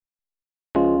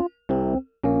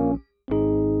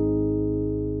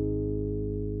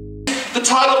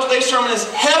title of today's sermon is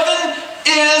Heaven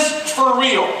is for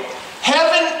Real.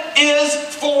 Heaven is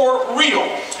for real.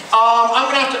 I'm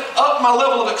going to have to up my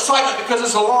level of excitement because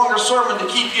it's a longer sermon to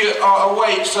keep you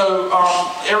awake. So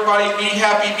everybody be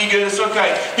happy, be good. It's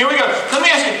okay. Here we go. Let me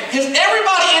ask you, has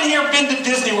everybody in here been to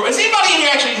Disney World? Has anybody in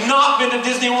here actually not been to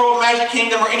Disney World, Magic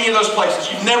Kingdom, or any of those places?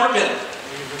 You've never been?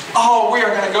 Oh, we are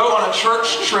going to go on a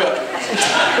church trip.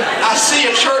 I see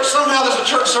a church. Somehow there's a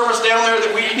church service down there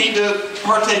that we need to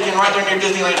partake in right there near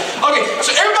Disneyland. Okay,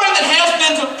 so everybody that has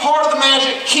been to part of the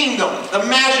Magic Kingdom,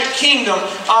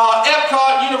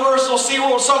 Epcot, Universal,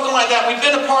 SeaWorld, something like that, we've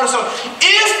been a part of something.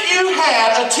 If you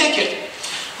had a ticket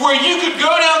where you could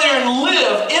go down there and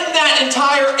live in that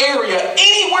entire area,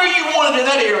 anywhere you wanted in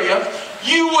that area,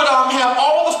 you would have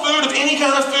all the food of any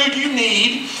kind of food you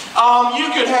need. You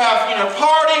could have,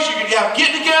 parties. You could have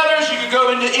get-togethers. You could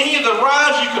go into any of the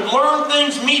rides. You could learn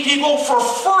things, meet people for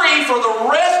free for the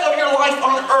rest of your life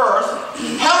on Earth.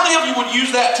 How many of you would use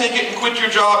that ticket and quit your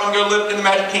job and go live in the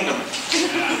Magic Kingdom?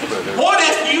 What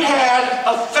if you had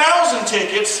 1,000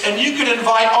 tickets and you could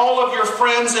invite all of your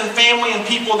friends and family and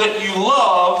people that you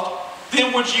loved?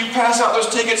 Then would you pass out those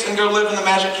tickets and go live in the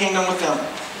Magic Kingdom with them?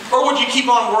 Or would you keep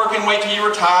on working, wait till you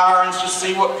retire and just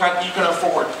see what kind you can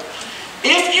afford?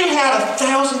 If you had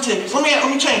 1,000 tickets, let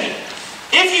me change it.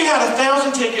 If you had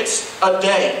 1,000 tickets a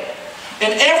day,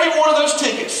 and every one of those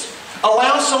tickets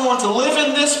allows someone to live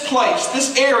in this place,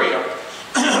 this area,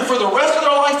 for the rest of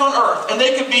their life on Earth, and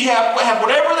they could have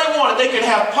whatever they wanted. They could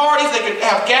have parties, they could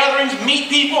have gatherings, meet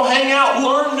people, hang out,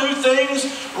 learn new things,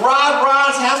 ride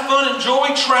rides, have fun,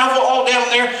 enjoy, travel, all down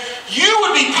there. You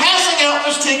would be passing out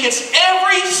those tickets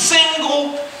every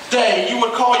single day. You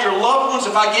would call your loved ones.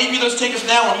 If I gave you those tickets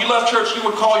now, when you left church, you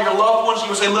would call your loved ones.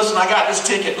 You would say, listen, I got this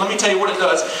ticket. Let me tell you what it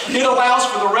does. It allows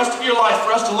for the rest of your life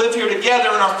for us to live here together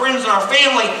and our friends and our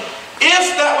family.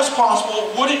 If that was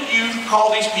possible, wouldn't you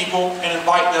call these people and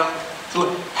invite them to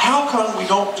live? How come we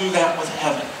don't do that with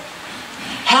heaven?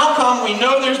 How come we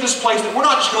know there's this place that we're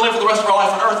not just going to live for the rest of our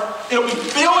life on earth? It'll be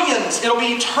billions. It'll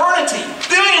be eternity.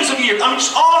 Billions of years.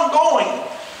 Just ongoing.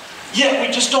 Yet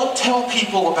we just don't tell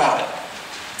people about it.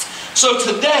 So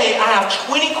today I have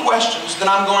 20 questions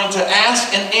that I'm going to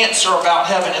ask and answer about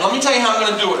heaven. And let me tell you how I'm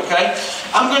going to do it, okay?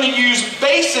 I'm going to use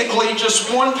basically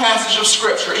just one passage of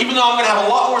Scripture. Even though I'm going to have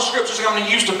a lot more scriptures that I'm going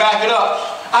to use to back it up,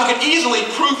 I could easily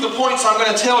prove the points I'm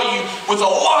going to tell you with a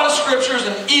lot of scriptures,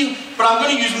 but I'm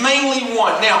going to use mainly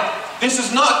one. Now, this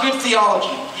is not good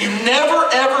theology. You never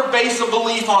ever base a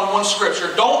belief on one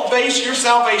scripture. Don't base your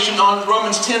salvation on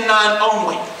Romans 10:9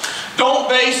 only. Don't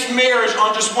base marriage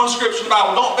on just one scripture in the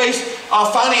Bible. Don't base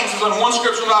finances on one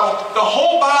scripture in the Bible. The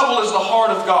whole Bible is the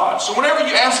heart of God. So whenever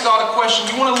you ask God a question,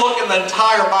 you want to look in the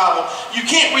entire Bible. You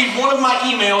can't read one of my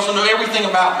emails and know everything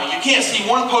about me. You can't see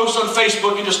one post on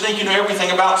Facebook and just think you know everything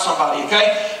about somebody,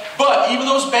 okay? But even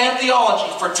though it's bad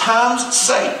theology, for time's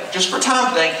sake, just for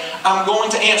time today, I'm going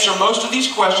to answer most of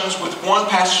these questions with one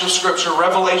passage of Scripture,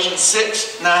 Revelation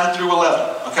 6, 9 through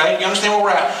 11. Okay? You understand where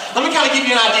we're at? Let me kind of give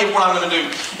you an idea of what I'm going to do.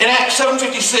 In Acts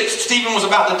 7:56, Stephen was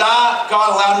about to die.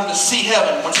 God allowed him to see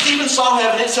heaven. When Stephen saw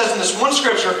heaven, it says in this one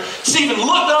Scripture, Stephen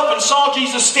looked up and saw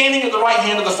Jesus standing at the right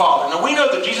hand of the Father. Now we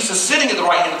know that Jesus is sitting at the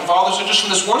right hand of the Father, so just from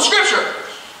this one Scripture,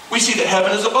 we see that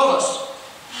heaven is above us.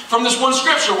 From this one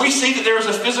scripture, we see that there is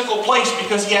a physical place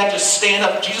because he had to stand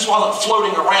up. Jesus wasn't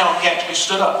floating around, he actually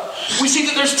stood up. We see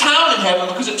that there's time in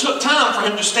heaven because it took time for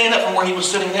him to stand up from where he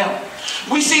was sitting down.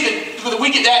 We see that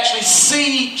we get to actually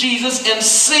see Jesus and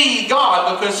see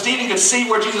God because Stephen could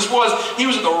see where Jesus was. He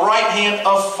was at the right hand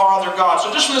of Father God. So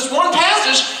just from this one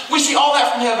passage, we see all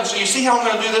that from heaven. So you see how I'm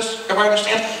going to do this? Everybody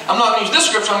understand? I'm not going to use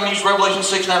this scripture. I'm going to use Revelation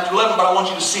 6, 9 through 11, but I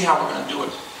want you to see how we're going to do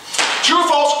it. True or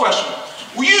false question?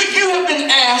 You have been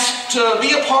asked to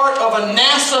be a part of a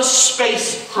NASA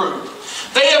space crew.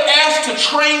 They have asked to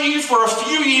train you for a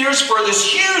few years for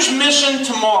this huge mission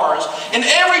to Mars. And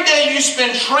every day you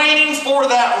spend training for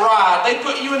that ride. They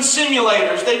put you in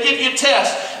simulators. They give you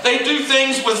tests. They do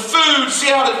things with food, see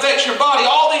how it affects your body.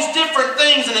 All these different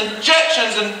things and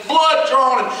injections and blood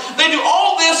drawn. They do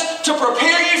all this to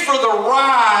prepare you for the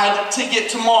ride to get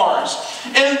to Mars.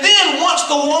 And then once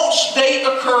the launch date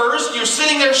occurs, you're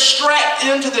sitting there strapped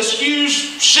into this huge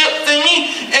ship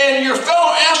thingy, and your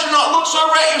fellow astronaut looks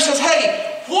over at you and says, hey,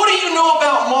 what do you know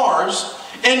about Mars?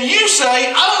 And you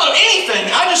say, I don't know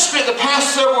anything. I just spent the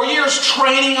past several years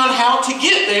training on how to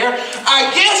get there.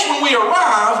 I guess when we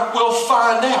arrive, we'll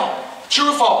find out. True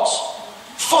or false?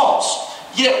 False.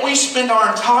 Yet we spend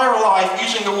our entire life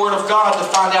using the Word of God to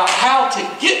find out how to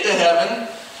get to heaven,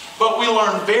 but we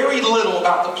learn very little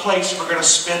about the place we're going to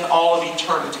spend all of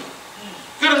eternity.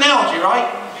 Good analogy, right?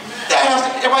 That has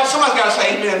to, somebody's got to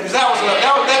say amen, because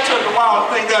that took a while.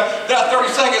 I think that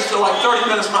 30 seconds to like 30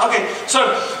 minutes. Okay,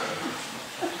 so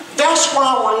that's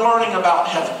why we're learning about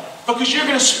heaven, because you're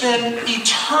going to spend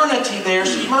eternity there,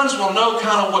 so you might as well know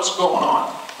kind of what's going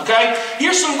on. Okay?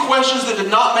 Here's some questions that did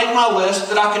not make my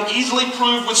list that I can easily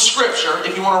prove with Scripture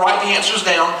if you want to write the answers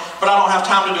down, but I don't have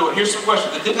time to do it. Here's some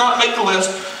questions that did not make the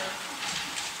list.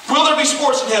 Will there be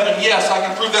sports in heaven? Yes, I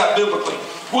can prove that biblically.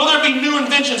 Will there be new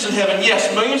inventions in heaven? Yes.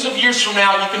 Millions of years from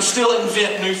now, you can still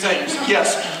invent new things.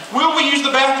 Yes. Will we use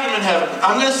the bathroom in heaven?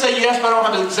 I'm going to say yes, but I don't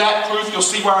have the exact proof. You'll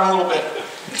see why in a little bit.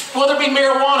 Will there be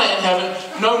marijuana in heaven?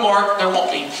 No, Mark, there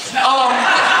won't be. I'm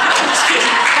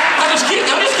just kidding.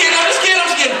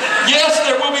 Yes,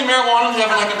 there will be marijuana in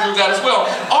heaven. I can prove that as well.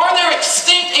 Are there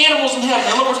extinct animals in heaven?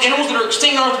 In other words, animals that are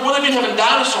extinct on earth. Will they be in heaven?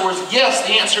 Dinosaurs? Yes,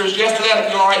 the answer is yes to that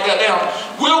if you want to write that down.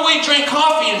 Will we drink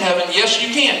coffee in heaven? Yes,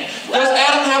 you can. Does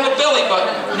Adam have a belly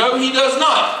button? No, he does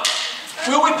not.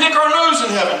 Will we pick our nose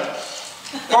in heaven?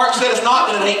 Mark said it's not,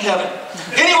 then it ain't heaven.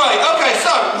 Anyway, okay,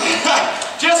 so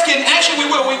just kidding. Actually, we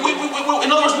will.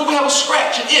 In other words, will we have a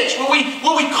scratch, an itch? Will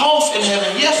we cough in heaven?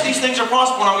 Yes, these things are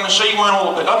possible, and I'm going to show you why in a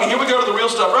little bit. Okay, here we go to the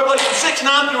real stuff. Revelation 6,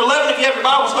 9 through 11. If you have your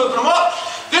Bibles, open them up.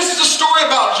 This is a story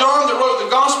about John that wrote the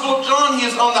Gospel of John. He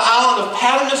is on the island of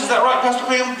Patmos. Is that right, Pastor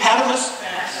Pam? Patmos?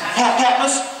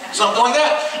 Patmos? Something like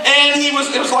that. And it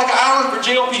was like an island for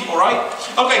jail people, right?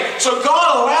 Okay, so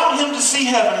God allowed him to see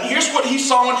heaven. And here's what he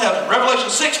saw in heaven.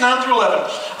 Revelation 6, 9 through 11.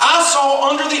 I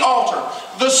saw under the altar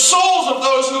the souls of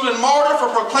those who have been martyred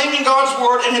for proclaiming God's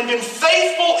word and had been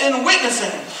faithful in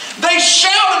witnessing. They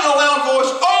shouted in a loud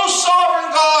voice, "O sovereign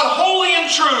God, holy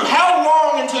and true, how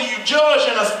long until you judge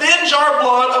and avenge our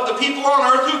blood of the people on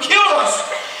earth who killed us?"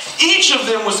 Each of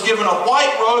them was given a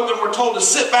white robe and were told to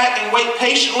sit back and wait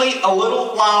patiently a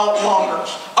little while longer.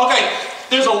 Okay,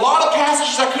 there's a lot of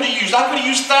passages I could have used. I could have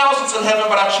used thousands in heaven,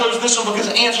 but I chose this one because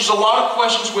it answers a lot of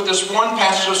questions with this one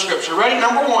passage of Scripture. Ready?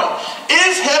 Number one,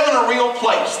 is heaven a real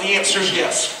place? The answer is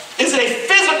yes. Is it a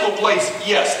physical place?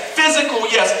 Yes. Physical,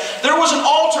 yes. There was an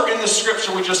altar in this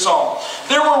Scripture we just saw.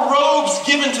 There were robes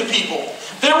given to people.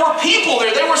 There were people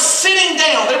there. They were sitting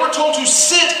down. They were told to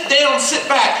sit down, sit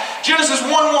back. Genesis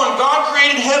 1:1, God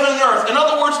created heaven and earth. In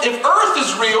other words, if earth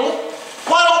is real,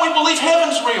 why don't we believe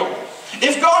heaven's real?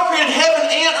 If God created heaven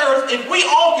and earth, if we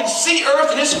all can see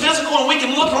earth and it's physical and we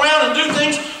can look around and do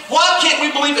things, why can't we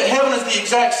believe that heaven is the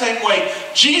exact same way?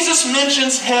 Jesus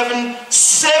mentions heaven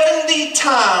 70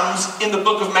 times in the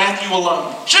book of Matthew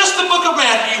alone. Just the book of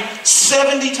Matthew,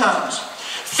 70 times.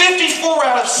 54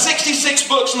 out of 66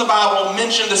 books in the Bible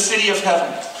mention the city of heaven.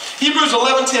 Hebrews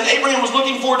 11:10, Abraham was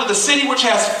looking forward to the city which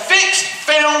has fixed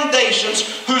foundations,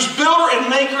 whose builder and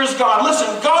maker is God.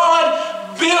 Listen,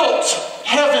 God built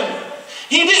heaven.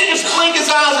 He didn't just blink his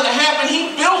eyes and it happened.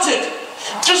 He built it.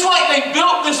 Just like they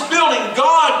built this building,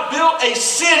 God built a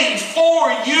city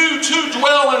for you to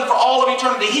dwell in for all of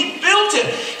eternity. He built it.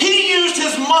 He used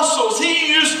his muscles.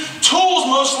 He used tools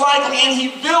most likely, and he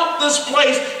built this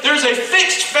place. There's a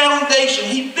fixed foundation.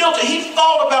 He built it. He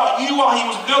thought about you while he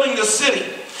was building the city.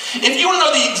 If you want to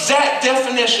know the exact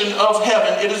definition of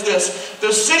heaven, it is this: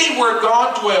 the city where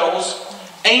God dwells,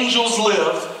 angels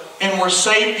live, and where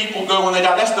saved people go when they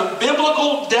die. That's the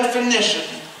biblical definition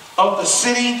of the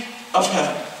city of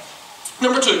heaven.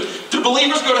 Number two, do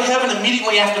believers go to heaven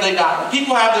immediately after they die?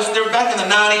 People have this, they're back in the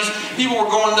 90s, people were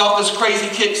going off this crazy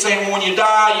kick saying, well, when you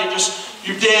die,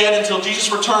 you're dead until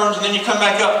Jesus returns and then you come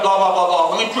back up, blah, blah, blah,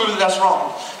 blah. Let me prove that that's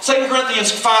wrong. 2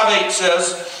 Corinthians 5:8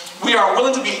 says, we are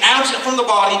willing to be absent from the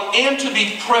body and to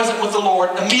be present with the Lord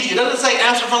immediately. It doesn't say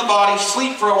absent from the body,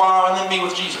 sleep for a while, and then be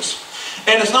with Jesus.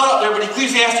 And it's not up there, but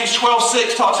Ecclesiastes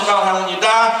 12:6 talks about how when you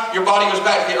die, your body goes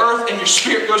back to the earth and your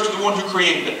spirit goes to the one who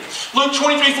created it. Luke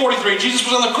 23:43, Jesus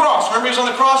was on the cross. Remember, he was on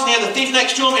the cross and he had the thief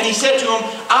next to him, and he said to him,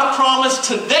 I promise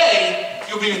today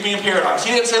you'll be with me in paradise. He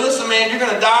didn't say, listen, man, you're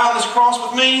going to die on this cross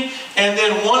with me, and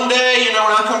then one day,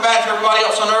 when I come back to everybody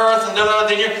else on earth, and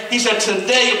he said,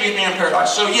 today you'll be with me in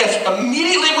paradise. So yes,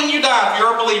 immediately when you die, if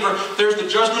you're a believer, there's the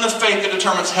judgment of faith that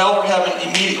determines hell or heaven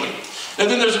immediately. And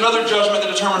then there's another judgment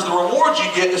that determines the rewards you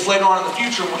get. That's later on in the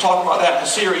future. We'll talk about that in the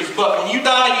series. But when you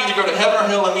die, you either go to heaven or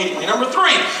hell immediately. Number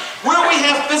three, will we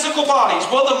have physical bodies?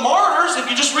 Well, the martyrs, if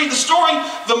you just read the story,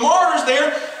 the martyrs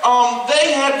there,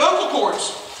 they had vocal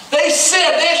cords. They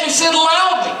actually said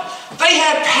loudly. They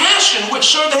had passion, which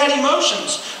showed they had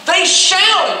emotions. They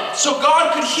shouted so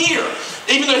God could hear.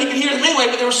 Even though he could hear them anyway,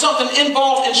 but there was something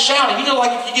involved in shouting. You know,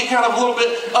 like if you get kind of a little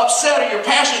bit upset or you're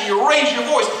passionate, you raise your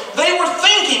voice. They were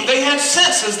thinking, they had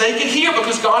senses, they could hear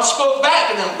because God spoke back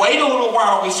and then wait a little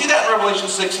while. We see that in Revelation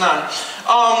 6:9.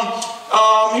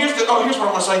 Here's what I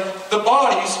want to say.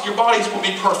 Your bodies will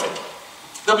be perfect.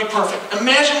 They'll be perfect.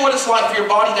 Imagine what it's like for your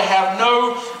body to have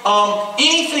no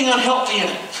anything unhealthy in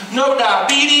it. No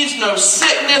diabetes, no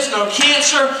sickness, no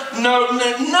cancer,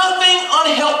 nothing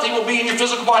unhealthy will be in your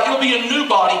physical body. It'll be a new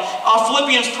body.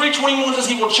 Philippians 3:21 says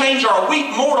He will change our weak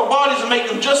mortal bodies and make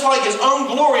them just like His own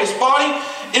glorious body.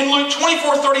 In Luke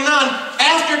 24:39,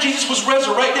 after Jesus was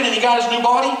resurrected and He got His new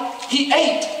body, He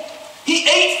ate. He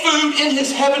ate food in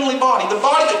His heavenly body, the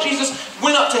body that Jesus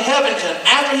went up to heaven in.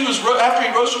 After He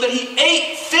rose from that, He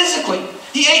ate physically.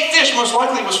 He ate fish. Most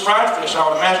likely it was fried fish, I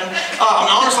would imagine.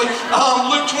 Honestly,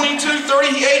 Luke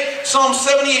 22:30, He ate. Psalm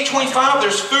 78:25,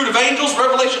 there's food of angels.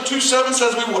 Revelation 2:7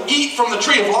 says we will eat from the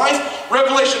tree of life.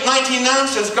 Revelation 19:9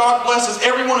 says God blesses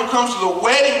everyone who comes to the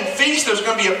wedding feast. There's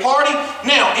going to be a party.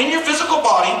 Now, in your physical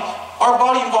body, our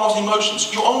body involves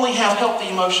emotions. You only have healthy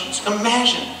emotions.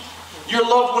 Imagine your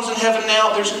loved ones in heaven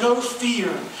now. There's no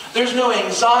fear. There's no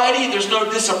anxiety. There's no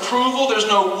disapproval. There's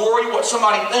no worry what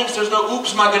somebody thinks. There's no,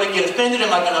 oops, am I going to get offended?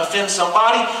 Am I going to offend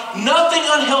somebody? Nothing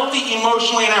unhealthy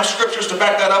emotionally, and I have scriptures to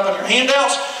back that up in your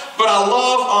handouts. But I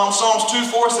love Psalms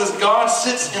 2:4 says, God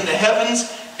sits in the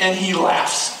heavens and He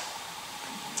laughs.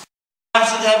 He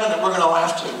laughs in heaven, and we're going to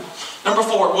laugh too. Number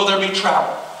 4, will there be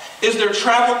travel? Is there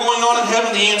travel going on in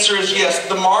heaven? The answer is yes.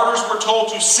 The martyrs were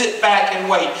told to sit back and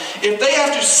wait. If they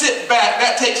have to sit back,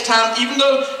 that takes time. Even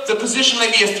though the position may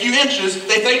be a few inches, if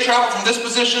they travel from this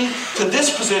position to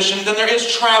this position, then there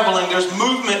is traveling. There's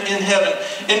movement in heaven.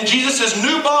 In Jesus'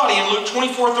 new body, in Luke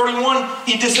 24:31,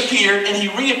 He disappeared and He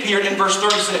reappeared in verse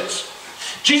 36.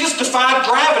 Jesus defied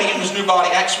gravity in His new body,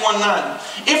 Acts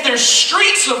 1:9. If there's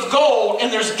streets of gold and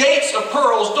there's gates of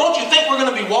pearls, don't you think we're going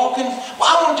to be walking? Well,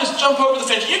 I want to just jump over the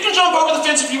fence. You can jump over the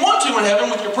fence if you want to in heaven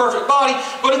with your perfect body,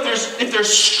 but if there's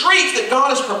streets that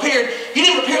God has prepared, He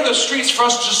didn't prepare those streets for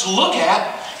us to just look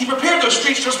at. He prepared those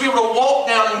streets for us to be able to walk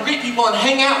down and greet people and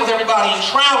hang out with everybody and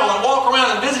travel and walk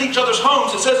around and visit each other's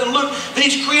homes. It says in Luke that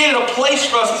He's created a place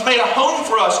for us. He's made a home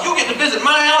for us. You'll get to visit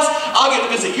my house. I'll get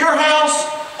to visit your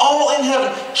house. All in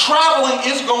heaven. Traveling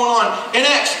is going on. In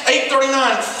Acts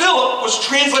 8:39, Philip was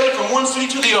translated from one city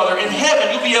to the other. In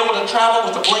heaven, you'll be able to travel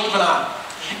with the blink of an eye.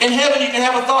 In heaven, you can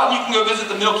have a thought and you can go visit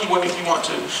the Milky Way if you want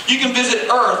to. You can visit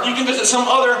Earth. You can visit some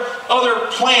other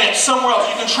planet somewhere else.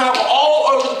 You can travel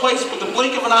all over the place with the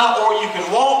blink of an eye, or you can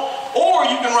walk, or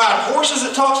you can ride horses.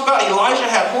 It talks about Elijah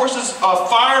had horses of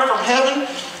fire from heaven.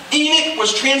 Enoch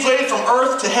was translated from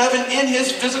earth to heaven in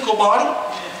his physical body.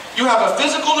 You have a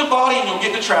physical new body and you'll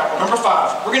get to travel. Number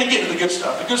 5, we're going to get to the good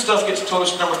stuff. The good stuff gets to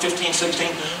us number 15,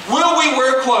 16. Will we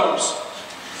wear clothes?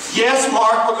 Yes,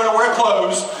 Mark, we're going to wear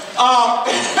clothes.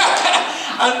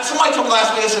 Somebody told me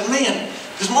last week, they said, man,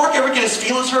 does Mark ever get his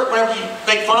feelings hurt whenever you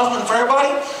make fun of him in front of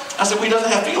everybody? I said, well, he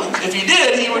doesn't have feelings. If he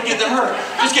did, he would get them hurt.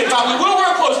 Just kidding. We will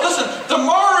wear clothes. Listen, the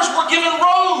martyrs were given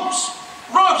robes.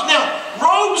 Robes. Now,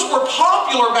 robes were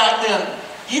popular back then.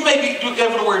 You may be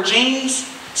able to wear jeans.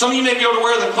 Some of you may be able to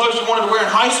wear the clothes you wanted to wear in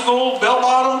high school, bell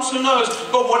bottoms, who knows.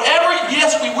 But whatever,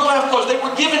 yes, we will have clothes. They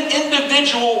were given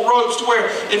individual robes to wear.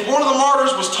 If one of the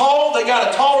martyrs was tall, they got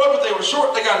a tall robe. If they were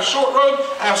short, they got a short robe.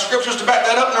 I have scriptures to back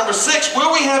that up. Number 6,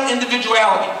 will we have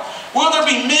individuality? Will there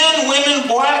be men,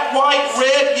 women, black, white,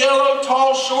 red, yellow,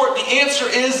 tall, short? The answer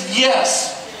is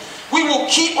yes. We will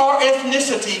keep our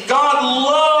ethnicity. God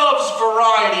loves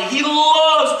variety. He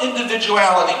loves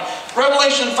individuality.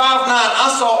 Revelation 5:9,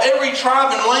 I saw every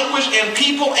tribe and language and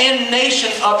people and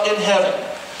nation up in heaven.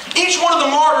 Each one of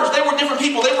the martyrs, they were different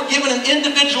people. They were given an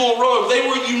individual robe. They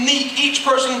were unique. Each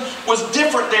person was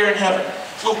different there in heaven.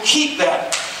 We'll keep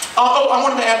that. I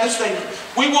wanted to add this statement.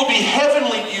 We will be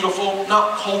heavenly beautiful,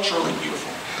 not culturally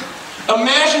beautiful.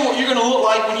 Imagine what you're going to look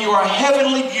like when you are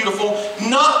heavenly beautiful,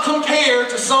 not compared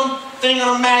to something in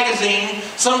a magazine,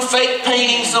 some fake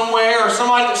painting somewhere, or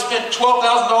somebody that spent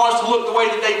 $12,000 to look the way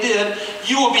that they did.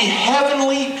 You will be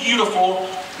heavenly beautiful,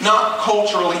 not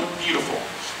culturally beautiful.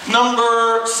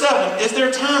 Number 7, is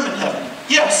there time in heaven?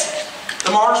 Yes.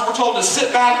 The martyrs were told to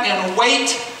sit back and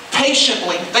wait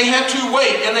patiently. They had to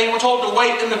wait, and they were told to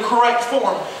wait in the correct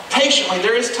form. Patiently.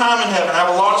 There is time in heaven. I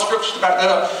have a lot of scriptures to back that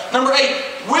up. Number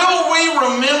 8, will we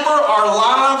remember our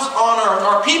lives on earth?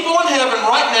 Are people in heaven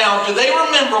right now, do they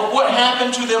remember what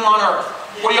happened to them on earth?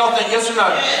 What do y'all think? Yes or no?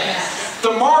 Yes.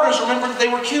 The martyrs remembered that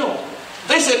they were killed.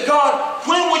 They said, God,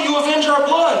 when will you avenge our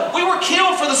blood? We were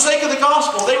killed for the sake of the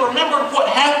gospel. They remembered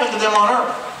what happened to them on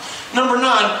earth. Number 9,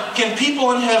 can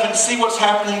people in heaven see what's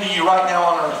happening to you right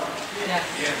now on earth?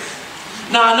 Yes.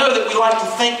 Now, I know that we like to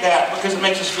think that because it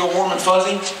makes us feel warm and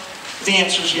fuzzy. The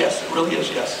answer is yes. It really is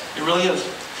yes. It really is.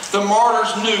 The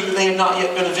martyrs knew that they had not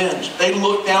yet been avenged. They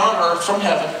looked down on earth from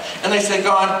heaven and they said,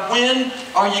 God, when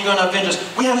are you going to avenge us?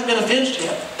 We haven't been avenged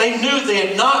yet. They knew they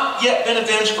had not yet been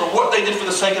avenged for what they did for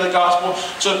the sake of the gospel.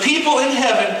 So people in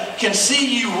heaven can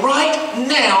see you right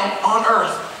now on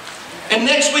earth. And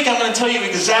next week I'm going to tell you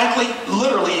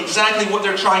literally exactly what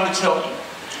they're trying to tell you.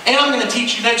 And I'm going to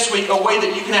teach you next week a way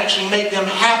that you can actually make them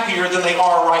happier than they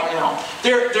are right now.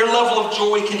 Their level of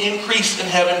joy can increase in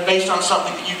heaven based on something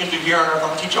that you can do here on earth.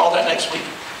 I'm going to teach you all that next week.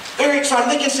 Very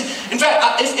exciting. They can see. In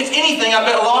fact, if anything, I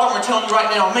bet a lot of them are telling you right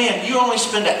now, man, you only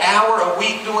spend an hour a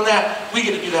week doing that. We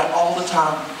get to do that all the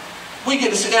time. We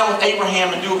get to sit down with Abraham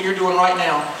and do what you're doing right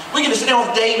now. We get to sit down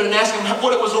with David and ask him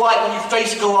what it was like when you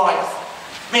faced Goliath.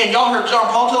 Man, y'all heard John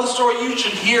Paul tell the story. You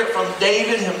should hear it from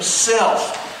David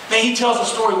himself. Man, he tells the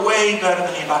story way better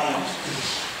than anybody else.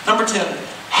 Number 10,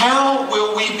 how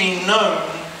will we be known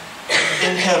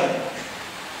in heaven?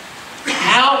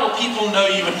 How will people know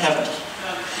you in heaven?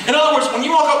 In other words, when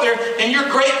you walk up there and your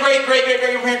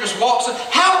great-great-great-great-grandparent just walks in,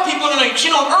 how are people going to know you?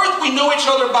 You know, on earth we know each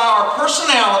other by our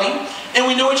personality and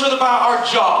we know each other by our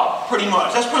job, pretty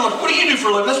much. That's pretty much, what do you do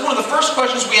for a living? That's one of the first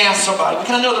questions we ask somebody. We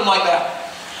kind of know them like that.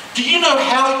 Do you know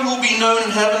how you will be known in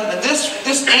heaven? And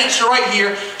this answer right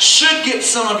here should get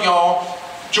some of y'all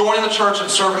joining the church and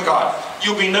serving God.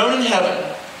 You'll be known in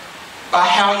heaven by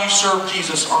how you serve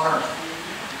Jesus on earth.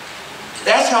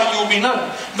 That's how you will be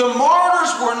known. The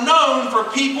martyrs were known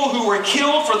for people who were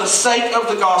killed for the sake of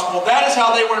the gospel. That is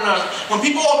how they were known. When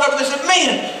people walked up and they said,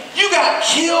 man, you got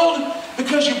killed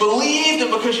because you believed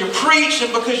and because you preached and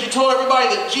because you told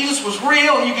everybody that Jesus was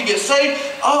real and you could get saved.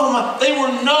 Oh my, they were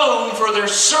known for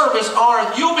their service on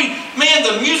earth.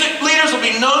 The music leaders will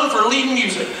be known for leading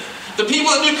music. The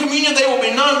people that do communion, they will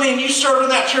be known. Man, you served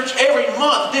in that church every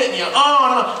month, didn't you?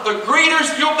 Oh, no. The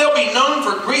greeters, they'll be known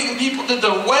for greeting people.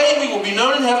 The way we will be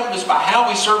known in heaven is by how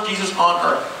we serve Jesus on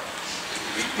earth.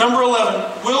 Number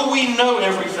 11, will we know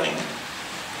everything?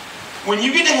 When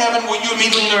you get to heaven, will you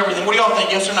immediately know everything? What do y'all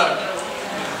think? Yes or no?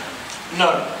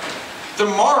 No. The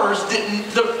martyrs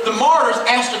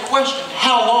asked a question.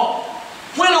 How long?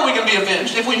 When are we going to be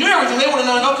avenged? If we knew everything, they would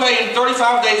have known, okay, in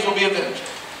 35 days we'll be avenged.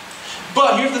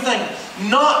 But here's the thing.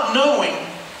 Not knowing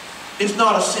is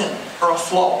not a sin or a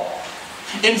flaw.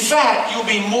 In fact, you'll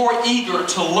be more eager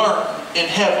to learn in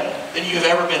heaven than you have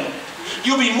ever been.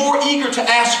 You'll be more eager to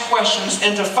ask questions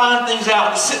and to find things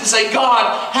out, to sit and say,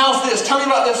 God, how's this? Tell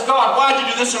me about this. God, why did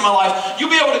you do this in my life?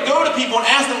 You'll be able to go to people and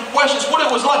ask them questions, what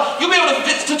it was like. You'll be able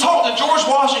to talk to George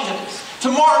Washington,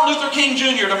 to Martin Luther King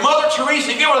Jr., to Mother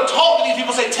Teresa. You'll be able to talk to these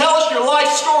people and say, tell us your life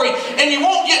story. And you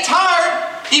won't get tired.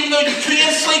 Even though you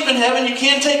can sleep in heaven, you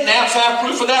can take naps, I have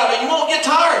proof of that, but you won't get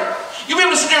tired. You'll be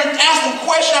able to sit there and ask them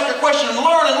question after question and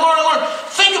learn and learn and learn.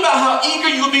 Think about how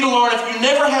eager you would be to learn if you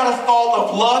never had a thought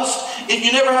of lust, if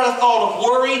you never had a thought of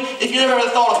worry, if you never had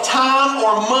a thought of time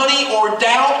or money or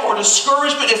doubt or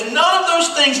discouragement. If none of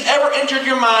those things ever entered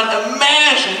your mind,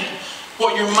 imagine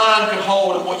what your mind could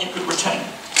hold and what you could retain.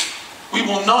 We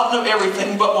will not know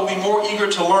everything, but we'll be more eager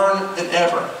to learn than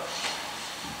ever.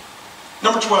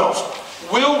 Number 12.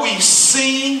 Will we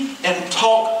see and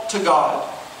talk to God?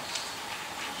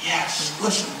 Yes.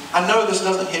 Listen, I know this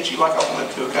doesn't hit you like I want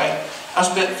it to, okay? I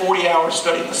spent 40 hours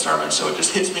studying the sermon, so it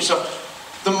just hits me. So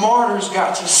the martyrs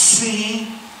got to see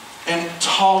and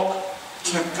talk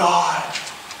to God.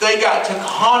 They got to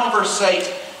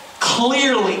conversate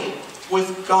clearly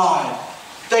with God.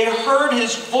 They heard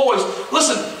His voice.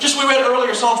 Listen, just we read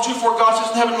earlier, Psalms 2:4, God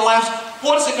sits in heaven and laughs.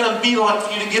 What is it going to be like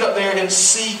for you to get up there and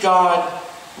see God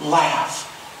laugh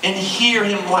and hear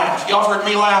Him laugh? Y'all heard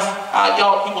me laugh?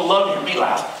 Y'all people love to hear me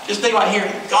laugh. Just think about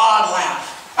hearing God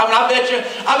laugh. I mean, I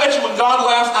bet you when God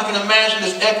laughs, I can imagine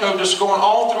this echo just going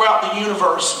all throughout the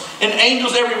universe and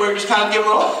angels everywhere just kind of giving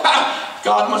a little,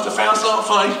 God must have found something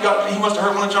funny. He must have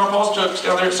heard one of John Paul's jokes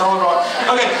down there at Solid Rock.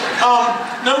 Okay,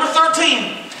 number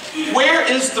 13. Where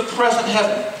is the present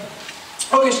heaven?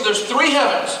 Okay, so there's 3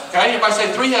 heavens. Okay, everybody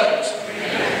say 3 heavens.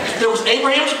 There was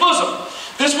Abraham's bosom.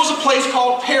 This was a place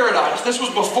called paradise. This was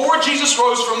before Jesus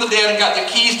rose from the dead and got the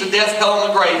keys to death, hell, and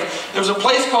the grave. There was a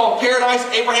place called paradise,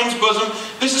 Abraham's bosom.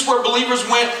 This is where believers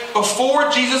went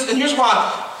before Jesus. And here's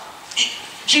why.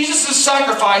 Jesus'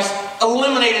 sacrifice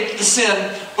eliminated the sin.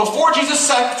 Before Jesus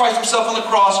sacrificed Himself on the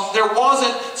cross, there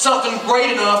wasn't something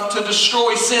great enough to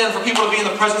destroy sin for people to be in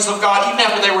the presence of God even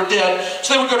after they were dead.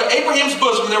 So they would go to Abraham's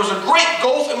bosom. There was a great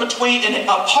gulf in between, and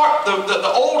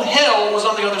the old hell was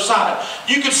on the other side.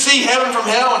 You could see heaven from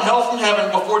hell and hell from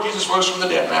heaven before Jesus rose from the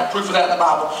dead. And I have proof of that in the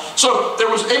Bible. So there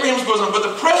was Abraham's bosom, but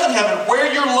the present heaven, where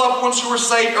your loved ones who are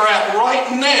saved are at right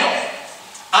now.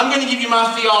 I'm going to give you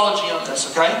my theology on this,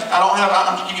 okay? I'm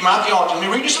going to give you my theology. Let me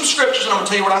read you some scriptures and I'm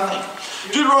going to tell you what I think.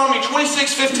 Deuteronomy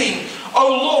 26:15. O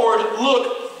Lord,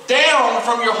 look down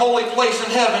from your holy place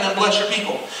in heaven and bless your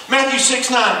people. Matthew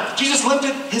 6:9. Jesus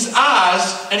lifted his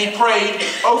eyes and he prayed,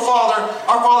 O Father,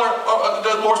 our Father,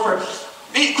 the Lord's Prayer.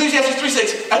 Ecclesiastes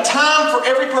 3:6. A time for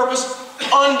every purpose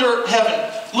under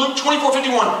heaven. Luke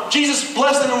 24:51. Jesus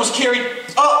blessed them and was carried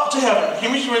up to heaven.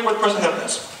 Hear me what the present heaven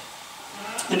is.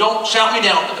 Now don't shout me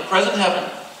down, but the present heaven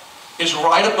is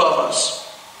right above us,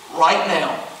 right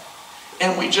now.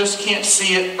 And we just can't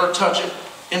see it or touch it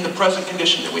in the present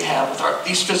condition that we have with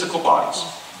these physical bodies.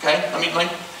 Okay?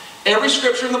 Every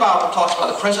scripture in the Bible talks about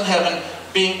the present heaven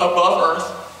being above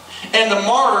earth. And the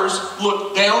martyrs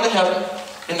looked down to heaven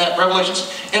in that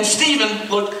Revelations. And Stephen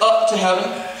looked up to heaven.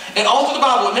 And all through the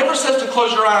Bible, it never says to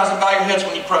close your eyes and bow your heads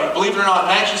when you pray. Believe it or not,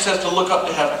 it actually says to look up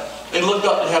to heaven. They looked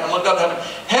up to heaven, looked up to heaven.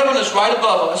 Heaven is right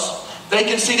above us. They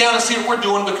can see down and see what we're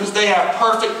doing because they have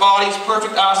perfect bodies,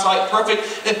 perfect eyesight,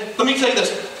 perfect... Let me tell you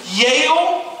this.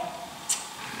 Yale,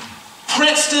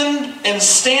 Princeton, and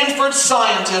Stanford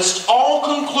scientists all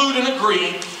conclude and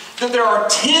agree that there are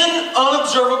 10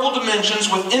 unobservable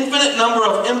dimensions with infinite number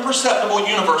of imperceptible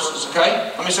universes.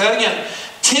 Okay? Let me say that again.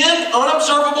 10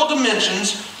 unobservable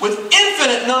dimensions with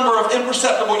infinite number of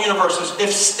imperceptible universes.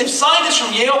 If scientists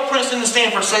from Yale, Princeton, and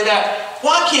Stanford say that,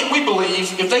 why can't we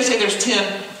believe, if they say there's 10,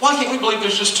 why can't we believe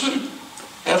there's just 2?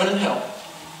 Heaven and hell.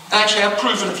 Actually, I have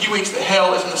proof in a few weeks that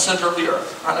hell is in the center of the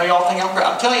earth. I know y'all think I'm crazy.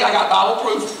 I'm telling you, I got Bible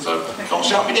proof, so don't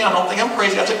shout me down. Don't think I'm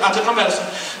crazy. I took my medicine.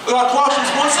 Colossians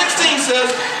 1:16 says,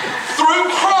 through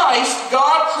Christ,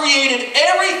 God created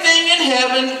everything in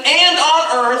heaven and on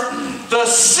earth, the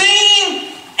seen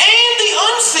and the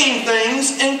unseen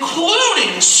things,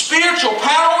 including spiritual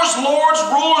powers, lords,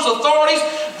 rulers, authorities.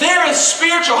 There is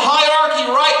spiritual hierarchy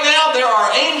right now. There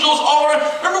are angels all around.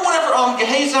 Remember whenever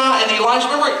Gehazi and Elisha,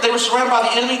 remember they were surrounded by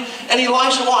the enemy, and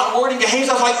Elisha wanted word, and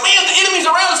Gehazi was like, man, the enemy's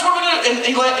around us, what are we going to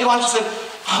do? And Elisha said,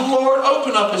 oh, Lord,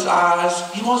 open up his eyes.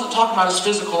 He wasn't talking about his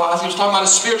physical eyes. He was talking about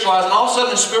his spiritual eyes. And all of a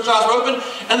sudden, his spiritual eyes were open.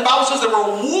 And the Bible says there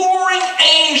were warring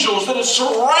angels that had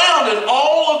surrounded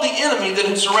all of the enemy that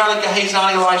had surrounded Gehazi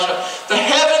and Elisha. The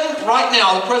heaven right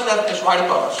now, the present heaven, is right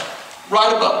above us. Right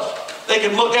above us. They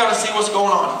can look down and see what's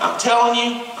going on. I'm telling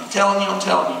you.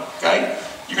 Okay?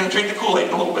 You're going to drink the Kool-Aid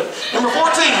in a little bit. Number 14.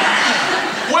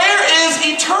 Where is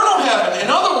eternal heaven? In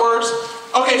other words,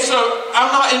 okay, so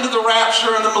I'm not into the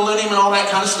rapture and the millennium and all that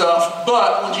kind of stuff,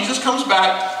 but when Jesus comes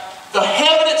back, the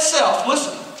heaven itself,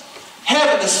 listen,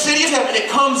 heaven, the city of heaven, it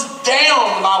comes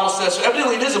down, the Bible says. So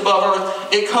evidently it is above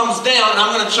earth. It comes down, and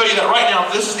I'm going to show you that right now.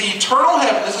 This is the eternal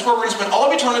heaven. This is where we're going to spend all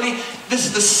of eternity. This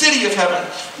is the city of heaven.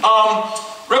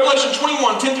 Revelation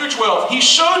 21:10 through 12. He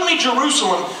showed me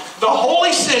Jerusalem, the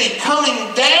holy city, coming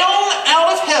down out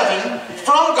of heaven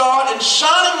from God and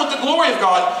shining with the glory of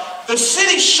God. The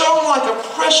city shone like a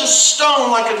precious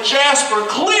stone, like a jasper,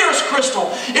 clear as crystal.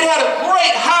 It had a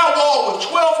great high wall with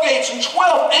 12 gates and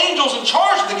 12 angels in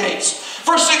charge of the gates.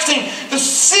 Verse 16, the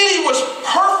city was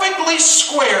perfectly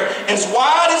square, as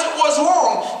wide as it was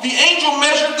long. The angel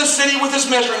measured the city with his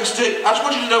measuring stick. I just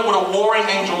want you to know what a warring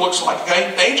angel looks like,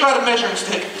 okay? The angel had a measuring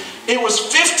stick. It was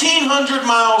 1,500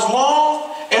 miles long,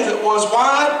 as it was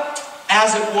wide,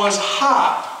 as it was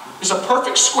high. It's a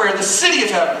perfect square. The city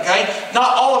of heaven, okay?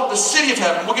 Not all of it, the city of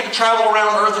heaven. We'll get to travel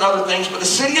around earth and other things, but the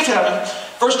city of heaven,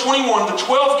 verse 21, the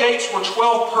 12 gates were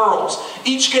 12 pearls.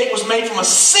 Each gate was made from a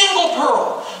single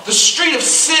pearl. The street of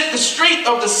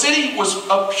the city was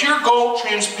of pure gold,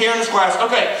 transparent as glass.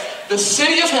 Okay, the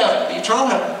city of heaven, the eternal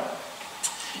heaven,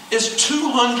 is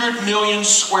 200 million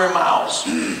square miles.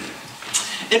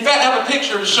 In fact, I have a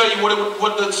picture to show you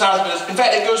what the size of it is. In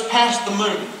fact, it goes past the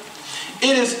moon.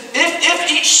 It is,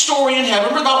 if each story in heaven,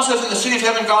 remember the Bible says in the city of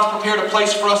heaven, God's prepared a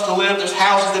place for us to live. There's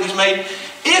houses that He's made.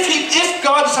 If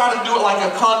God decided to do it like a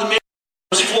condominium,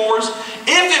 floors,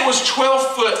 if it was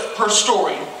 12 foot per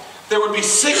story, there would be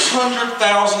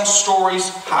 600,000 stories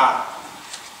high.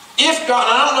 If God,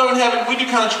 and I don't know in heaven, we do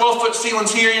kind of 12-foot ceilings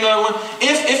here, you know.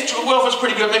 If 12 foot's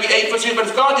pretty good, maybe 8 foot ceilings, but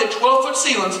if God did 12-foot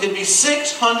ceilings, it'd be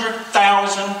 600,000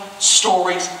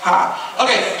 stories high.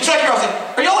 Okay, just out of curiosity,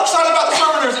 are y'all excited about the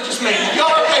sermon, or is it just me?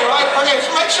 Y'all okay, right? Okay, so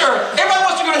make sure. Everybody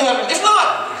wants to go to heaven. If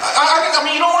not, I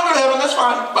mean, you don't want to go to heaven, that's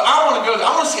fine, but I want to go there.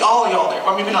 I want to see all of y'all there.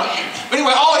 Well, maybe not you. But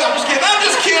anyway, all of y'all, I'm just kidding.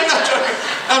 I'm joking.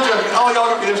 I'm joking. All of y'all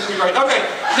are going to be there. It's going to be great. Okay,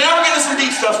 now we're getting to some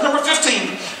deep stuff. Number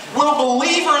 15. Will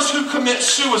believers who commit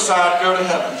suicide go to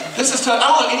heaven? This is tough. I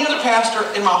don't know any other pastor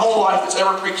in my whole life that's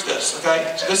ever preached this,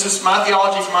 okay? So this is my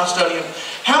theology for my study.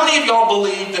 How many of y'all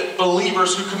believe that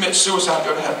believers who commit suicide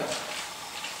go to heaven?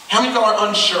 How many of y'all are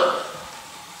unsure?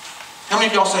 How many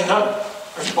of y'all say no?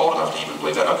 Are you bold enough to even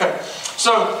believe that? Okay.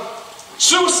 So,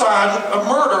 suicide, a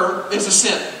murder, is a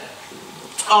sin.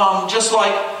 just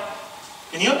like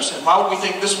any other sin. Why would we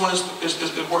think this one is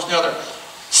worse than the other?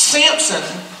 Samson,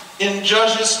 in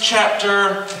Judges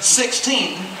chapter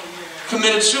 16,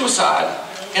 committed suicide.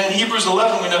 And in Hebrews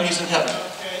 11, we know he's in heaven.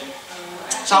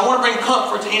 So I want to bring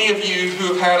comfort to any of you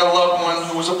who have had a loved one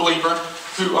who was a believer,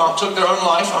 who took their own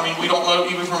life. I mean, we don't know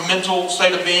even from mental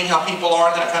state of being how people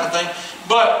are and that kind of thing.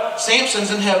 But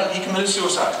Samson's in heaven. He committed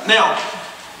suicide. Now,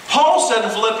 Paul said in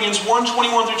Philippians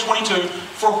 1:21 through 22,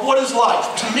 "For what is life?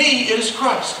 To me it is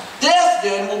Christ. Death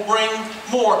then will bring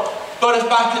more. But if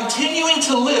by continuing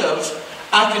to live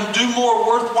I can do more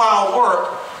worthwhile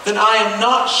work, then I am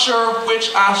not sure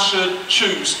which I should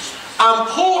choose." I'm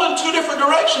pulled in two different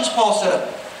directions, Paul said.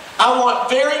 I want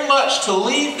very much to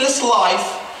leave this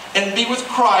life and be with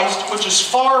Christ, which is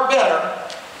far better.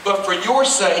 But for your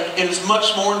sake, it is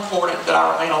much more important that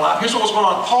I remain alive. Here's what was going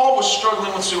on. Paul was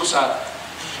struggling with suicide.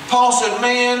 Paul said,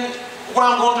 man, what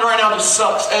I'm going through right now just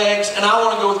sucks eggs, and I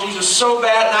want to go with Jesus so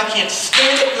bad, and I can't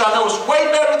stand it because I know it's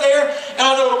way better there, and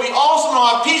I know it'll be awesome, and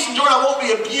I'll have peace and joy, and I won't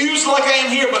be abused like I am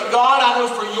here. But God, I know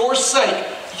for your sake,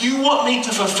 you want me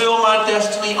to fulfill my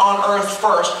destiny on earth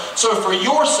first. So for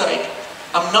your sake,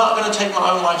 I'm not going to take my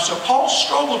own life. So Paul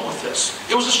struggled with this.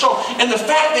 It was a struggle. And the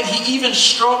fact that he even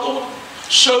struggled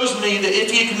shows me that if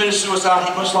he had committed suicide,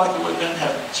 he most likely would have been in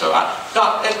heaven.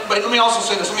 But let me also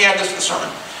say this. Let me add this to the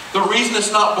sermon. The reason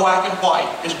it's not black and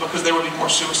white is because there would be more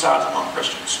suicides among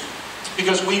Christians.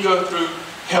 Because we go through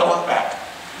hell and back.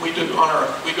 We do on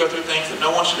earth. We go through things that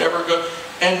no one should ever go.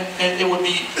 And it would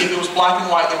be, if it was black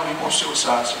and white, there would be more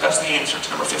suicides. So that's the answer to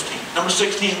number 15. Number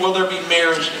 16, will there be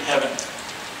marriage in heaven?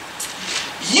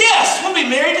 Yes, we'll be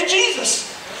married to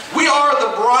Jesus. We are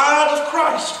the bride of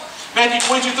Christ. Matthew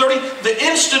 22:30, the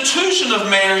institution of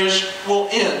marriage will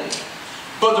end,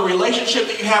 but the relationship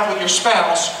that you have with your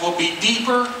spouse will be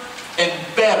deeper and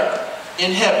better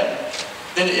in heaven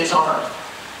than it is on earth.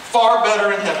 Far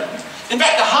better in heaven. In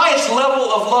fact, the highest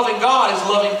level of loving God is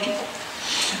loving people.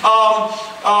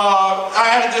 I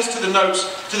added this to the notes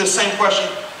to the same question.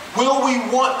 Will we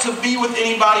want to be with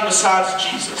anybody besides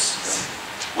Jesus?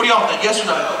 What do y'all think? Yes or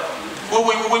no? Will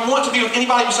we want to be with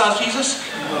anybody besides Jesus?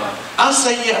 I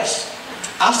say yes.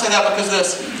 I say that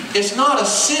because it's not a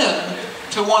sin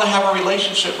to want to have a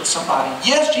relationship with somebody.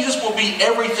 Yes, Jesus will be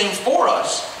everything for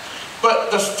us. But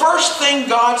the first thing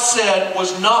God said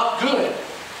was not good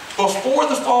before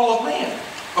the fall of man,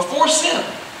 before sin,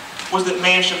 was that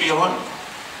man should be alone.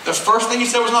 The first thing he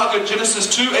said was not good. Genesis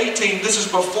 2:18, this is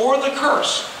before the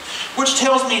curse, which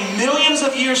tells me millions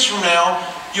of years from now,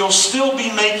 you'll still be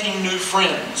making new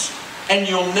friends. And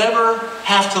you'll never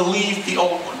have to leave the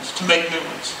old ones to make new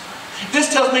ones.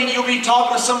 This tells me you'll be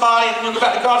talking to somebody and you'll go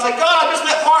back to God and say, God, I just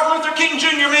met Martin Luther King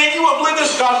Jr., man. You won't believe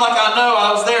this. God's like, I know,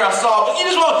 I was there, I saw it. But you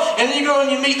just won't. And then you go and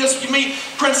you meet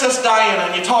Princess Diana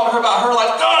and you talk to her about her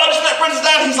life. God, I just met Princess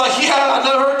Diana. He's like, yeah, I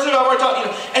know her too. I've already talked to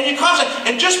you. And you constantly,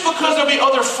 and just because there'll be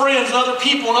other friends and other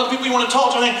people you want to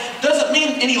talk to, doesn't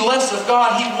mean any less of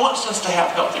God. He wants us to have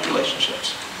healthy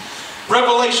relationships.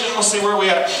 Revelation, let's see where we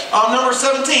at. Number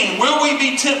 17, will we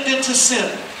be tempted to sin?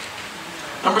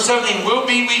 Number 17, will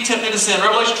we be tempted to sin?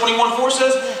 Revelation 21:4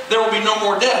 says there will be no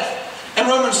more death. And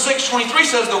Romans 6:23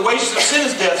 says the wages of sin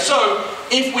is death. So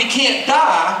if we can't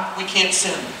die, we can't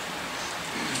sin.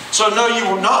 So no, you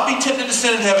will not be tempted to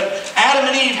sin in heaven. Adam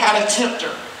and Eve had a tempter.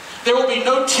 There will be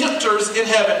no tempters in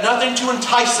heaven. Nothing to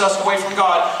entice us away from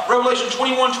God. Revelation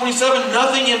 21:27,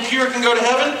 nothing impure can go to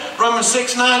heaven. Romans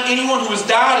 6:9, anyone who has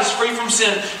died is free from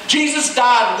sin. Jesus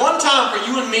died one time for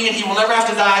you and me, and he will never have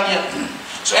to die again.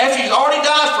 So after he's already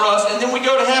died for us, and then we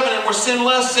go to heaven and we're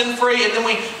sinless, sin-free, and then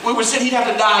we would sin, he'd have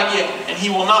to die again. And he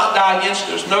will not die again, so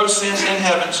there's no sin in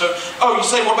heaven. So, you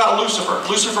say, what about Lucifer?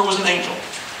 Lucifer was an angel.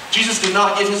 Jesus did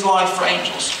not give his life for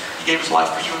angels. He gave his life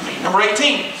for you and me. Number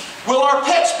 18, will our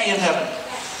pets be in heaven?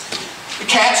 The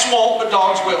cats won't, but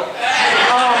dogs will.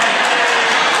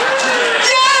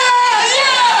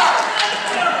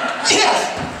 Yeah!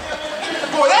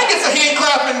 Boy, that gets a hand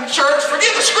clap in church.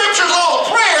 Forget the scriptures, all the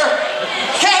prayer.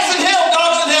 Cats in hell,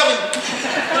 dogs in heaven.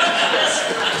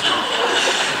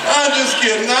 I'm just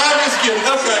kidding.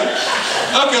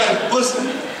 Okay, listen.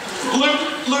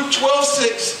 Luke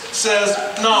 12:6 says,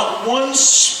 not one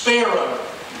sparrow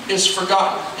is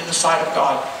forgotten in the sight of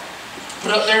God.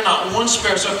 Put up there, not one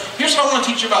sparrow. So here's what I want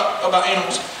to teach you about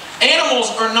animals.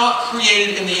 Animals are not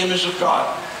created in the image of God.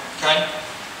 Okay?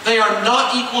 They are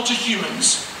not equal to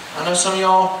humans. I know some of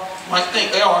y'all might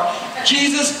think they are.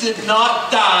 Jesus did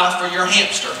not die for your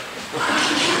hamster.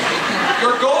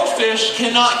 Your goldfish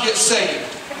cannot get saved.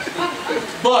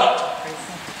 But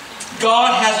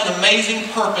God has an amazing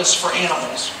purpose for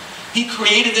animals. He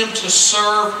created them to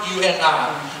serve you and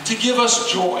I, to give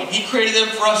us joy. He created them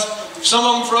for us, some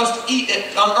of them for us to eat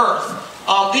on earth.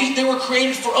 They were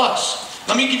created for us.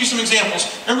 Let me give you some examples.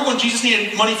 Remember when Jesus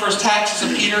needed money for his taxes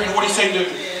and Peter, and what did he say to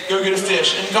do? Go get a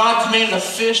fish. And God commanded a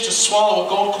fish to swallow a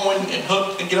gold coin and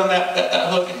hook and get on that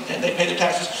hook, and they paid their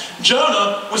taxes.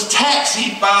 Jonah was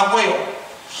taxied by a whale.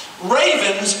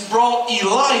 Ravens brought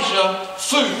Elijah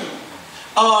food.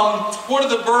 What are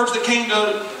the birds that came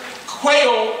to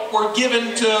quail were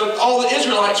given to all the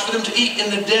Israelites for them to eat in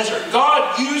the desert.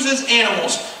 God uses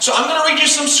animals. So I'm going to read you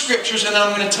some scriptures and then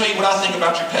I'm going to tell you what I think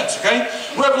about your pets, okay?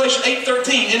 Revelation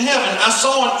 8:13, in heaven I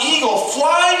saw an eagle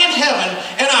flying in heaven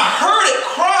and I heard it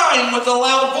crying with a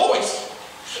loud voice.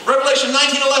 Revelation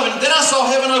 19:11, then I saw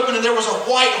heaven open and there was a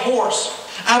white horse.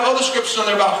 I have other scriptures on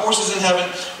there about horses in heaven.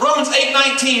 Romans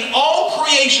 8:19, all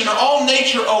creation or all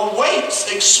nature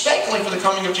awaits expectantly for the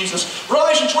coming of Jesus.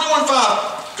 Revelation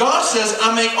 21:5, God says,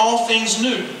 I make all things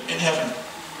new in heaven.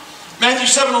 Matthew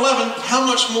 7:11, how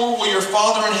much more will your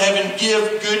Father in heaven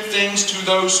give good things to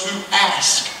those who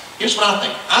ask? Here's what I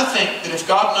think. I think that if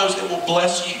God knows it will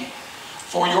bless you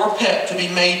for your pet to be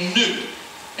made new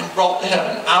and brought to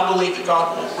heaven, I believe that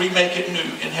God will remake it new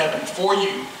in heaven for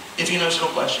you if he knows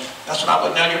it'll bless you. That's what I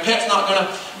believe. Now, your pet's not going to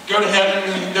go to heaven.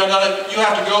 You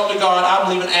have to go up to God, I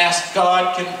believe, and ask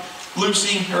God, can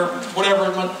Lucy or whatever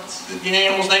the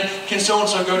animal's name, can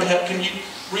so-and-so go to heaven? Can you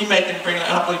remake and bring it?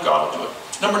 And I believe God will do it.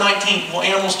 Number 19, will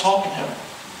animals talk in heaven?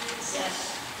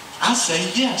 Yes. I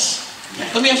say yes.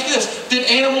 Let me ask you this.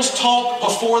 Did animals talk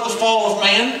before the fall of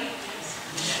man?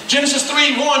 Genesis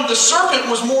 3:1, the serpent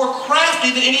was more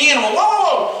crafty than any animal.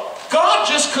 Whoa! God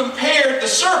just compared the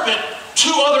serpent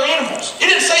to other animals.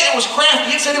 It didn't say it was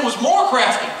crafty. It said it was more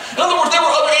crafty. In other words, there were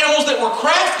other animals that were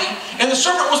crafty, and the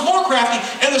serpent was more crafty.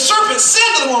 And the serpent said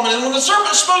to the woman, and when the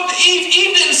serpent spoke to Eve,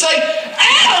 Eve didn't say,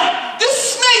 Adam,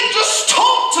 this snake just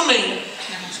talked to me.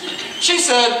 She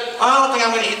said, I don't think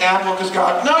I'm going to eat the apple because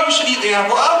God, no, you should eat the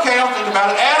apple. Okay, I'll think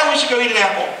about it. Adam, we should go eat an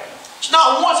apple. It's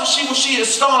not once that was she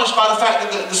astonished by the fact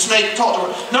that the snake talked to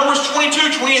her. Numbers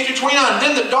 22, 28 through 29.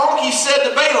 Then the donkey said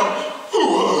to Balaam,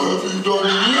 what have you done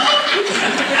to me?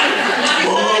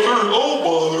 Mother, oh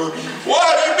mother, why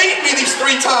have you beaten me these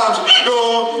 3 times?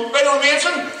 Balaam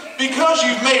answered, because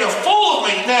you've made a fool of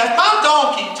me. Now, if my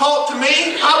donkey talked to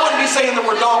me, I wouldn't be saying the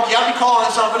word donkey. I'd be calling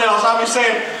it something else. I'd be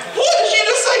saying, what did you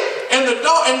just say? And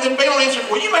then Balaam answered,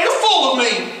 well, you made a fool of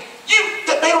me.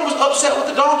 Balaam was upset with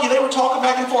the donkey. They were talking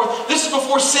back and forth. This is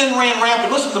before sin ran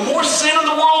rampant. Listen, the more sin in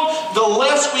the world, the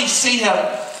less we see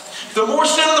heaven. The more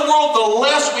sin in the world, the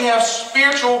less we have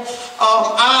spiritual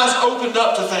eyes opened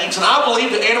up to things. And I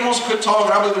believe that animals could talk,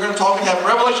 and I believe they're going to talk in heaven.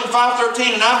 Revelation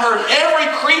 5:13, and I heard every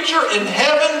creature in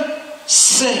heaven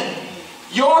sing.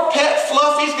 Your pet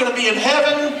Fluffy's going to be in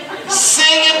heaven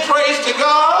singing praise to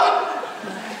God.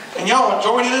 And y'all are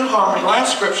joining in harmony.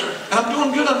 Last scripture. And I'm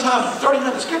doing good on time. 30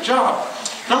 minutes. Good job.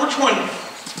 Number 20.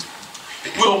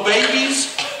 Will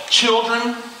babies,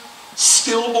 children,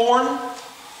 stillborn,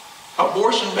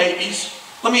 abortion babies,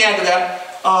 let me add to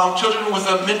that, children with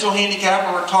a mental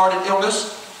handicap or retarded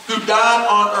illness who died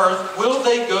on earth, will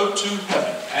they go to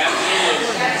heaven?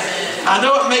 Absolutely. I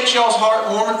know it makes y'all's heart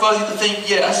warm and fuzzy to think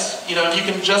yes. You know, you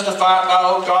can justify it by,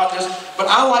 oh, God just, but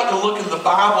I like to look in the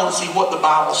Bible and see what the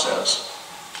Bible says.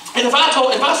 And if I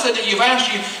said that you've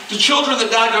asked you, do children that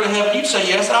die go to heaven? You'd say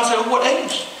yes. And I'll say, well, what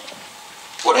age?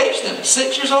 What age then?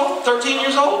 6 years old? 13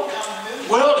 years old?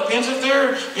 Well, it depends if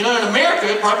they're, in America,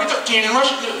 it'd probably be 13. In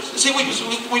Russia, see,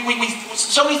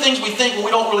 so many things we think when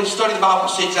we don't really study the Bible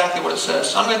and see exactly what it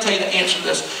says. So I'm going to tell you the answer to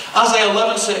this. Isaiah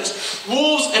 11:6.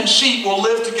 Wolves and sheep will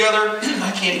live together.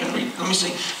 I can't even read. Let me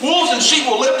see. Wolves and sheep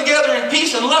will live together in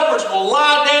peace, and leopards will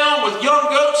lie down with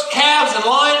young goats, calves and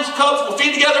lions, cubs will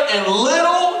feed together, and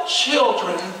little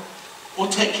children will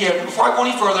take care of them. Before I go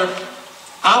any further,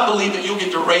 I believe that you'll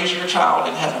get to raise your child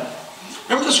in heaven.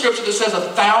 Remember the scripture that says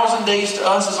 1,000 days to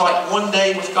us is like 1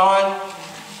 day with God?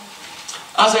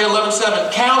 Isaiah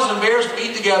 11:7. Cows and bears will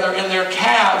eat together, and their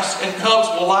calves and cubs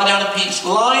will lie down in peace.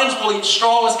 Lions will eat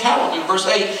straw as cattle do. Verse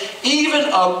 8. Even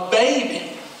a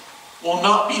baby will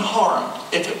not be harmed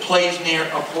if it plays near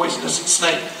a poisonous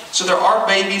snake. So there are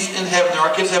babies in heaven. There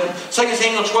are kids in heaven. 2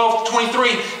 Samuel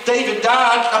 12:23. David's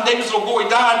little boy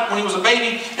died when he was a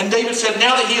baby. And David said,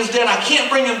 now that he is dead, I can't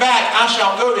bring him back. I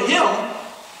shall go to him,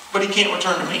 but he can't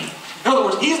return to me. In other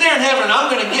words, he's there in heaven and I'm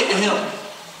going to get to him.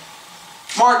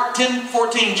 Mark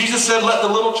 10:14. Jesus said, let the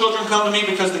little children come to me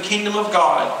because the kingdom of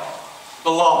God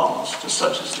belongs to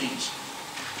such as these.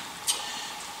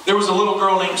 There was a little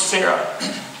girl named Sarah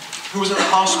who was in the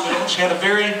hospital. She had a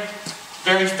very,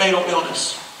 very fatal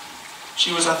illness.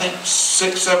 She was, I think,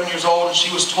 6, 7 years old, and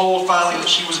she was told finally that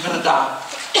she was going to die.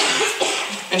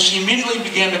 And she immediately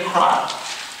began to cry.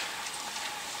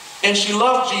 And she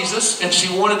loved Jesus, and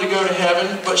she wanted to go to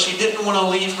heaven, but she didn't want to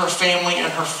leave her family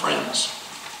and her friends.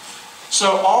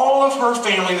 So all of her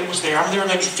family that was there, I mean, there were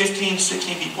maybe 15,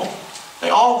 16 people, they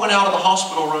all went out of the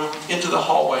hospital room into the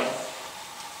hallway.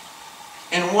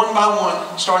 And one by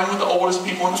one, starting with the oldest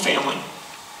people in the family,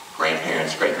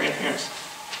 grandparents, great-grandparents,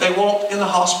 they walked in the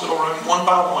hospital room one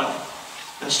by one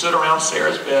and stood around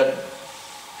Sarah's bed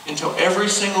until every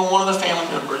single one of the family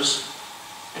members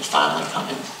had finally come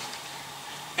in.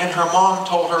 And her mom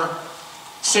told her,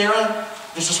 Sarah,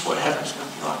 this is what heaven's going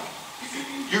to be like.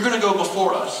 You're going to go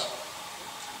before us.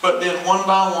 But then one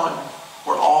by one,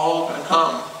 we're all going to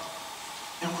come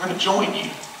and we're going to join you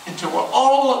until we're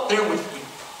all up there with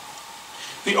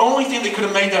you. The only thing that could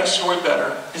have made that story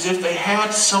better is if they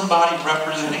had somebody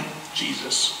representing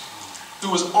Jesus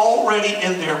who was already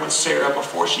in there with Sarah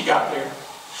before she got there.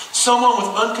 Someone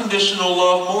with unconditional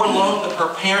love, more love than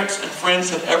her parents and friends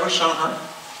had ever shown her.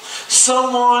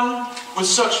 Someone with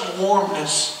such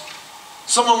warmness,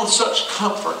 someone with such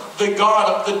comfort, the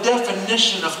God, the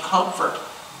definition of comfort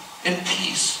and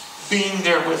peace, being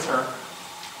there with her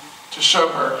to show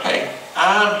her, hey,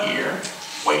 I'm here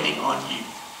waiting on you.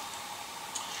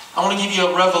 I want to give you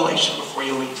a revelation before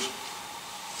you leave.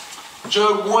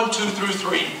 Job 1, 2 through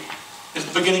 3 is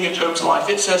the beginning of Job's life.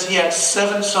 It says he had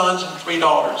 7 sons and 3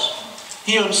 daughters.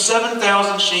 He owned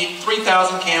 7,000 sheep,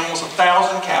 3,000 camels,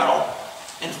 1,000 cattle,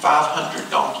 and 500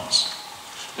 donkeys.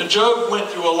 Now Job went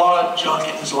through a lot of junk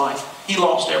in his life. He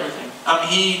lost everything. I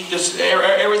mean,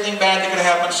 everything bad that could have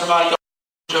happened to somebody else,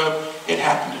 Job, it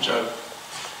happened to Job.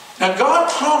 Now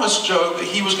God promised Job that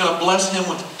he was going to bless him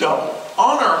with double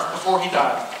on earth before he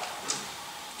died.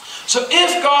 So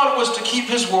if God was to keep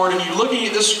his word, and you're looking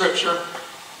at this scripture,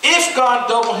 if God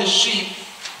doubled his sheep,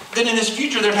 then in his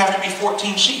future there'd have to be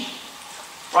 14 sheep.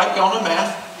 Right? Y'all know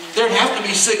math. There'd have to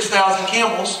be 6,000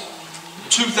 camels,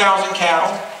 2,000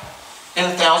 cattle, and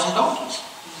 1,000 donkeys.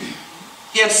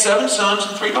 He had 7 sons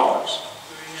and 3 daughters.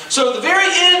 So at the very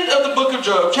end of the book of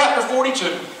Job, chapter 42,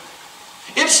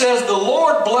 it says the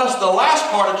Lord blessed the last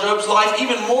part of Job's life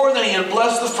even more than he had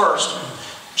blessed the first.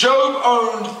 Job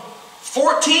owned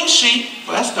 14 sheep,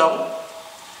 well, that's double.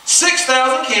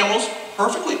 6,000 camels,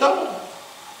 perfectly double.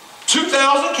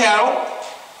 2,000 cattle,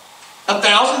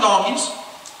 1,000 donkeys.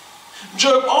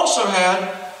 Job also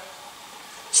had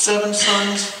 7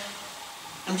 sons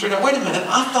and 3 daughters. Wait a minute,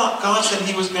 I thought God said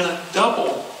he was going to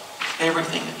double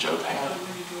everything that Job had.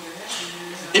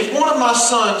 If one of my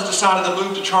sons decided to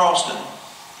move to Charleston,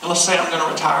 and let's say I'm going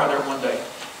to retire there one day,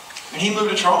 and he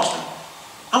moved to Charleston,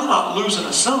 I'm not losing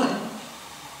a son.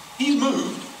 He's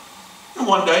moved. And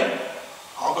one day,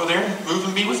 I'll go there and move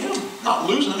and be with him. Not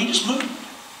losing him, he just moved.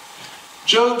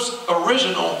 Job's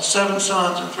original 7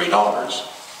 sons and 3 daughters,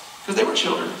 because they were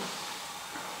children,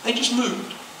 they just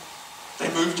moved.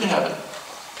 They moved to heaven.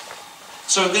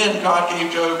 So then God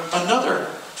gave Job another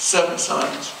 7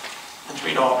 sons and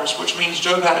 3 daughters, which means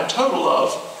Job had a total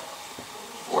of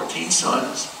 14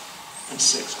 sons and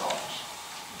 6 daughters.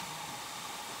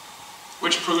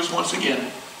 Which proves once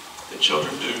again that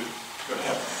children do